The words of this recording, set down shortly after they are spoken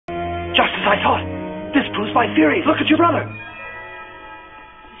Just as I thought. This proves my theory. Look at your brother.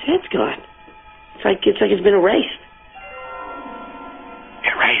 His head's gone. It's like it's been erased.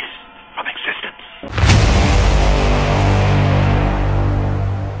 Erased from existence.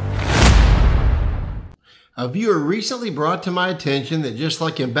 A viewer recently brought to my attention that just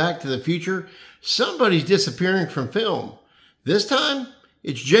like in Back to the Future, somebody's disappearing from film. This time,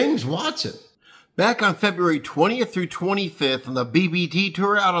 it's James Watson. Back on February 20th through 25th on the BPT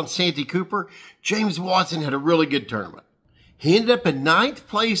Tour out on Santee Cooper, James Watson had a really good tournament. He ended up in 9th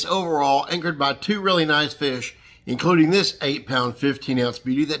place overall, anchored by 2 really nice fish, including this 8-pound, 15-ounce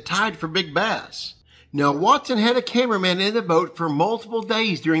beauty that tied for big bass. Now, Watson had a cameraman in the boat for multiple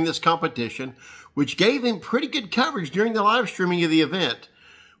days during this competition, which gave him pretty good coverage during the live streaming of the event,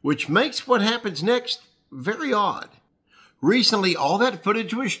 which makes what happens next very odd. Recently, all that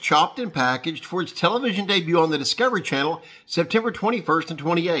footage was chopped and packaged for its television debut on the Discovery Channel, September 21st and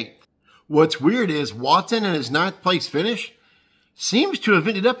 28th. What's weird is Watson and his 9th place finish seems to have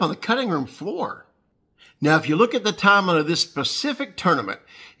ended up on the cutting room floor. Now, if you look at the timeline of this specific tournament,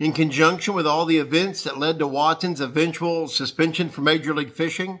 in conjunction with all the events that led to Watson's eventual suspension from Major League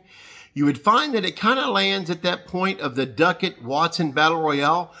Fishing, you would find that it kind of lands at that point of the Duckett-Watson Battle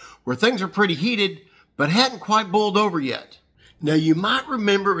Royale, where things are pretty heated, but hadn't quite boiled over yet. Now, you might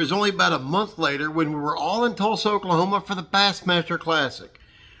remember it was only about a month later when we were all in Tulsa, Oklahoma for the Bassmaster Classic,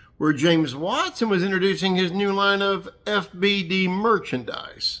 where James Watson was introducing his new line of FBD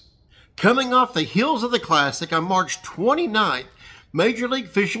merchandise. Coming off the heels of the Classic on March 29th, Major League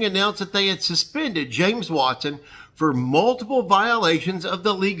Fishing announced that they had suspended James Watson for multiple violations of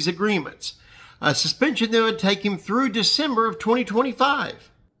the league's agreements, a suspension that would take him through December of 2025.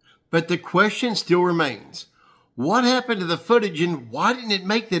 But the question still remains. What happened to the footage and why didn't it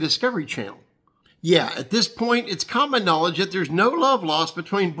make the Discovery Channel? Yeah, at this point, it's common knowledge that there's no love lost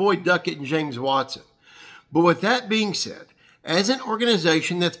between Boyd Duckett and James Watson. But with that being said, as an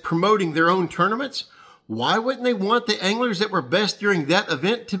organization that's promoting their own tournaments, why wouldn't they want the anglers that were best during that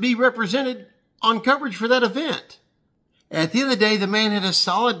event to be represented on coverage for that event? At the end of the day, the man had a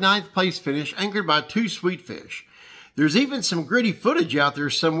solid 9th place finish anchored by 2 sweet fish. There's even some gritty footage out there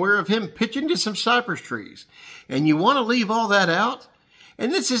somewhere of him pitching to some cypress trees. And you want to leave all that out?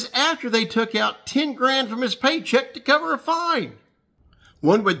 And this is after they took out 10 grand from his paycheck to cover a fine.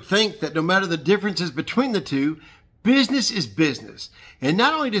 One would think that no matter the differences between the two, business is business. And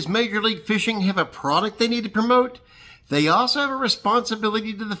not only does Major League Fishing have a product they need to promote, they also have a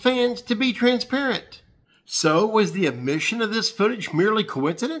responsibility to the fans to be transparent. So was the omission of this footage merely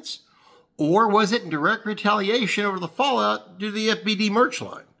coincidence? Or was it in direct retaliation over the fallout due to the FBD merch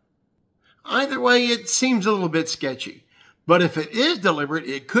line? Either way, it seems a little bit sketchy. But if it is deliberate,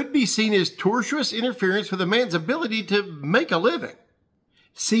 it could be seen as tortuous interference with a man's ability to make a living.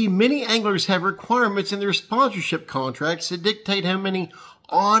 See, many anglers have requirements in their sponsorship contracts that dictate how many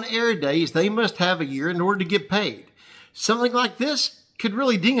on-air days they must have a year in order to get paid. Something like this could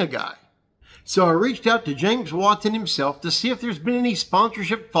really ding a guy. So I reached out to James Watson himself to see if there's been any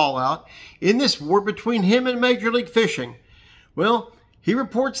sponsorship fallout in this war between him and Major League Fishing. Well, he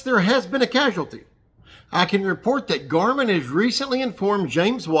reports there has been a casualty. I can report that Garmin has recently informed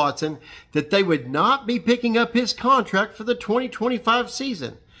James Watson that they would not be picking up his contract for the 2025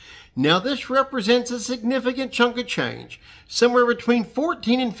 season. Now, this represents a significant chunk of change, somewhere between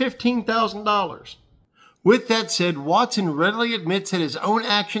 $14,000 and $15,000. With that said, Watson readily admits that his own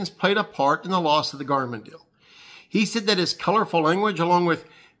actions played a part in the loss of the Garmin deal. He said that his colorful language, along with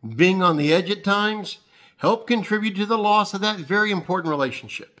being on the edge at times, helped contribute to the loss of that very important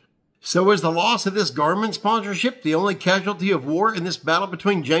relationship. So is the loss of this Garmin sponsorship the only casualty of war in this battle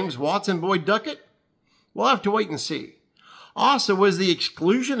between James Watson and Boyd Duckett? We'll have to wait and see. Also, was the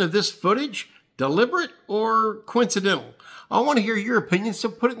exclusion of this footage deliberate or coincidental? I want to hear your opinion, so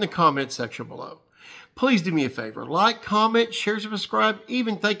put it in the comments section below. Please do me a favor, like, comment, share, subscribe,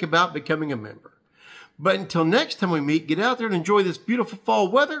 even think about becoming a member. But until next time we meet, get out there and enjoy this beautiful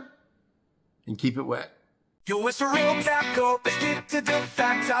fall weather and keep it wet. Yo, it's a real tackle, let's stick to the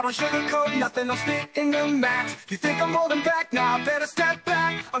facts. I don't sugarcoat nothing, I'm spitting the max. You think I'm holding back? Nah, better step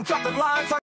back. I'm dropping lines like